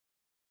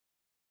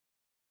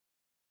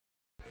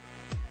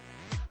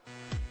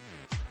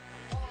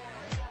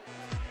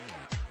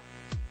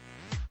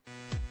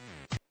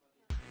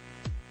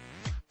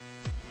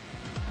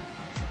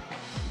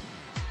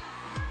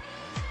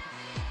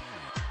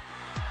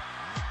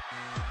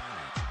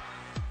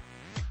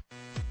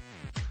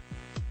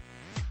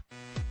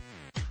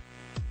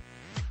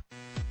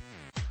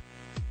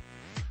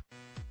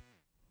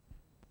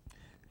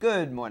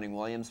Good morning,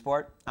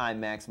 Williamsport. I'm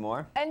Max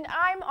Moore. And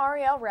I'm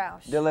Ariel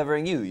Roush.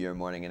 Delivering you your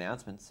morning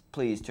announcements.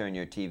 Please turn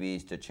your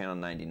TVs to Channel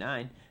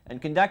 99 and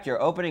conduct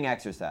your opening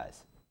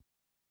exercise.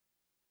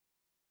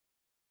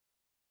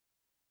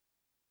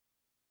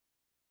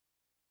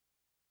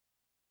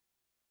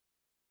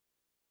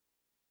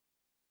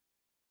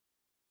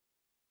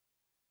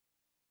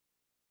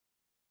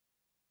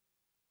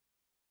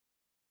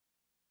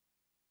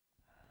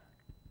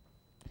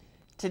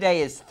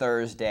 Today is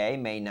Thursday,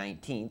 May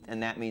 19th,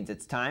 and that means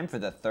it's time for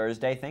the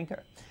Thursday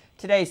Thinker.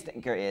 Today's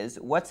Thinker is,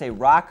 what's a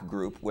rock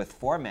group with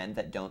 4 men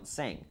that don't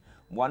sing?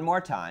 One more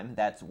time,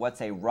 that's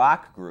what's a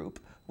rock group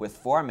with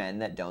 4 men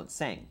that don't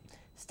sing.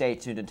 Stay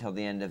tuned until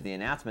the end of the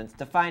announcements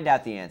to find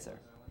out the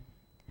answer.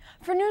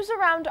 For news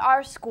around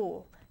our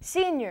school,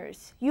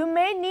 seniors, you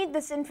may need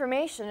this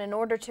information in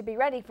order to be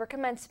ready for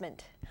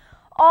commencement.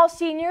 All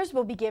seniors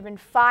will be given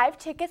 5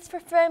 tickets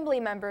for family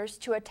members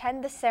to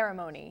attend the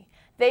ceremony.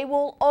 They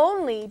will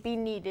only be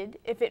needed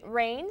if it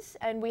rains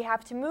and we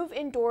have to move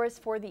indoors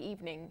for the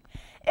evening.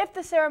 If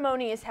the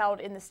ceremony is held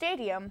in the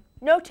stadium,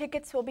 no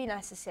tickets will be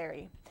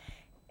necessary.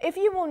 If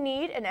you will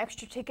need an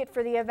extra ticket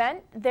for the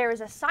event, there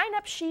is a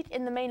sign-up sheet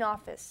in the main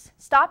office.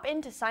 Stop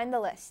in to sign the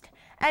list.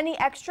 Any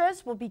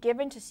extras will be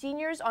given to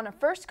seniors on a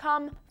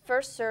first-come,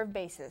 first-served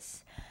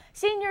basis.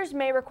 Seniors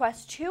may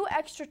request 2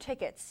 extra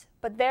tickets,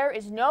 but there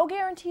is no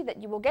guarantee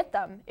that you will get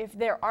them if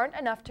there aren't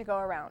enough to go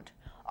around.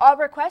 All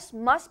requests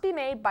must be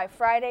made by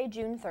Friday,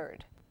 June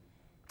 3rd.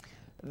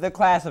 The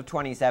class of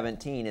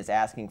 2017 is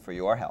asking for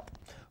your help.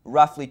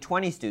 Roughly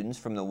 20 students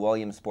from the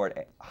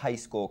Williamsport High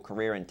School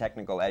Career and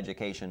Technical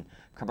Education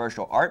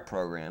Commercial Art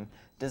Program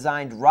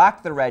designed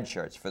Rock the Red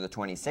shirts for the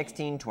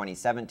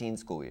 2016-2017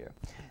 school year.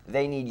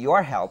 They need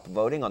your help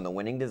voting on the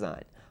winning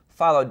design.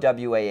 Follow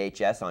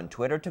WHS on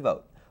Twitter to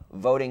vote.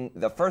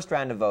 The first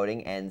round of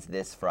voting ends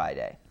this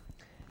Friday.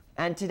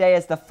 And today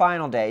is the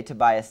final day to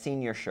buy a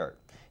senior shirt.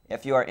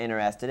 If you are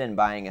interested in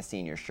buying a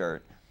senior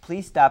shirt,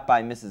 please stop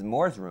by Mrs.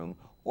 Moore's room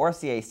or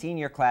see a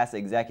senior class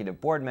executive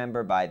board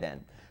member by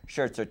then.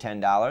 Shirts are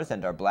 $10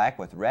 and are black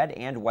with red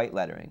and white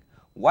lettering.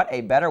 What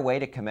a better way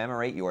to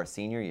commemorate your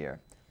senior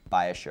year.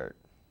 Buy a shirt.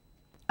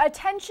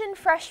 Attention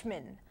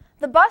freshmen.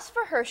 The bus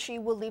for Hershey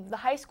will leave the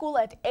high school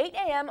at 8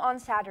 a.m. on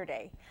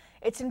Saturday.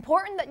 It's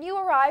important that you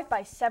arrive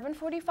by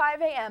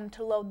 7:45 a.m.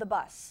 to load the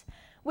bus.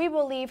 We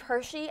will leave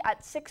Hershey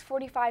at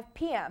 6:45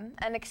 p.m.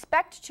 and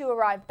expect to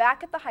arrive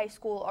back at the high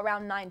school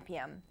around 9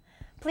 p.m.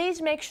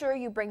 Please make sure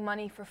you bring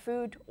money for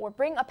food or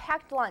bring a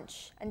packed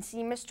lunch and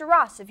see Mr.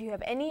 Ross if you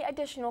have any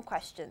additional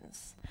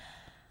questions.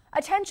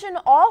 Attention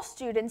all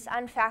students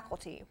and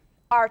faculty.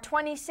 Our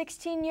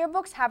 2016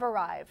 yearbooks have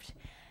arrived.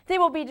 They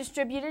will be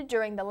distributed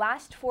during the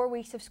last 4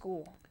 weeks of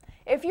school.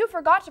 If you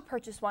forgot to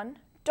purchase one,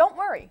 don't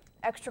worry.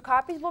 Extra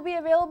copies will be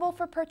available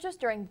for purchase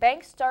during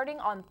bank starting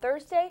on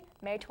Thursday,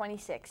 May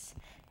 26.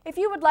 If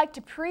you would like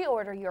to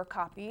pre-order your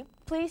copy,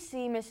 please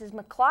see Mrs.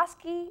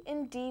 McCloskey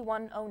in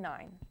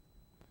D109.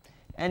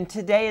 And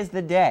today is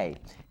the day.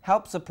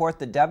 Help support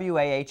the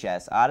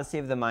WHS Odyssey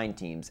of the Mind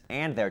teams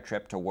and their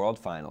trip to World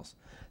Finals.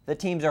 The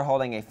teams are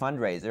holding a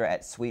fundraiser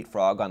at Sweet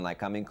Frog on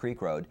Lycoming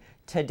Creek Road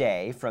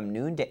today from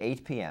noon to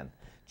 8 p.m.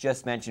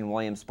 Just mention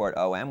Williamsport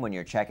OM when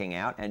you're checking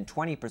out, and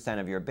 20%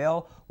 of your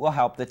bill will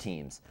help the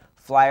teams.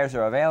 Flyers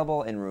are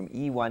available in room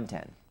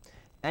E110.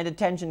 And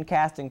attention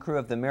cast and crew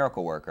of The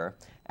Miracle Worker,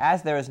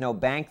 as there is no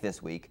bank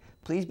this week,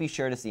 please be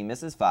sure to see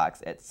Mrs.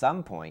 Fox at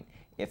some point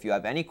if you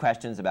have any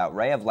questions about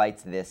Ray of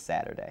Lights this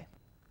Saturday.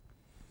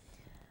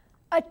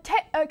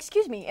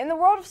 In the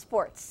world of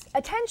sports,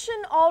 attention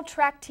all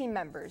track team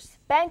members.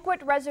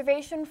 Banquet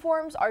reservation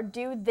forms are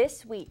due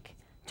this week.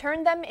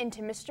 Turn them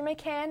into Mr.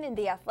 McCann in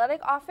the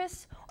athletic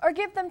office or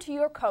give them to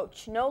your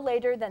coach no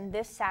later than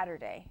this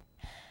Saturday.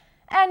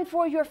 And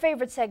for your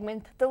favorite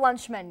segment, the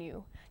lunch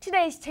menu.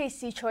 Today's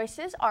tasty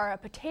choices are a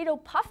potato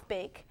puff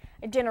bake,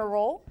 a dinner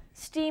roll,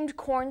 steamed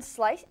corn,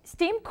 sliced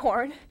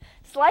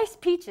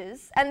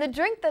peaches, and the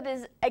drink that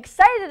is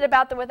excited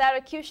about the Without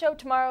a Q show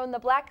tomorrow in the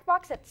Black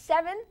Box at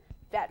 7,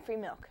 fat-free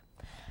milk.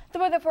 The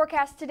weather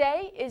forecast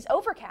today is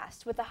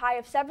overcast with a high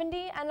of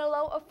 70 and a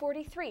low of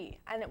 43,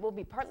 and it will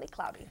be partly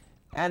cloudy.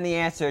 And the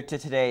answer to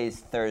today's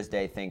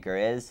Thursday Thinker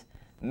is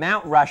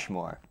Mount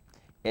Rushmore.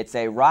 It's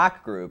a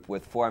rock group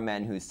with 4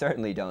 men who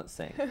certainly don't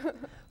sing.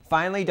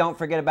 Finally, don't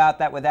forget about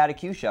that Without a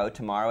Q show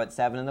tomorrow at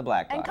 7 in the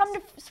Black Box. And come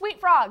to Sweet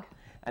Frog.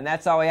 And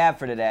that's all we have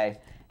for today.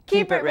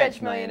 Keep it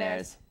rich,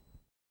 millionaires.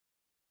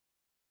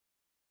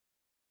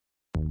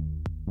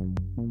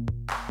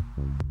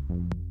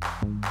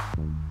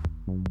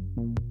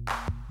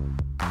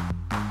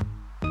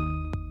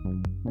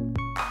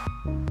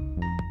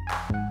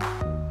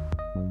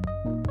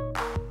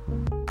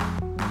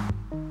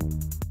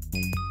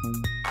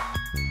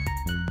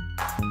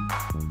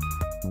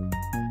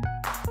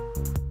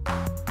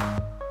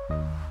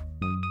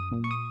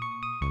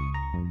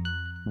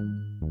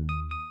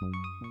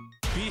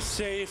 Be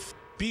safe,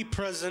 be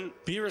present,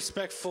 be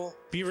respectful,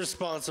 be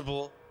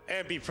responsible,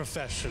 and be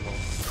professional.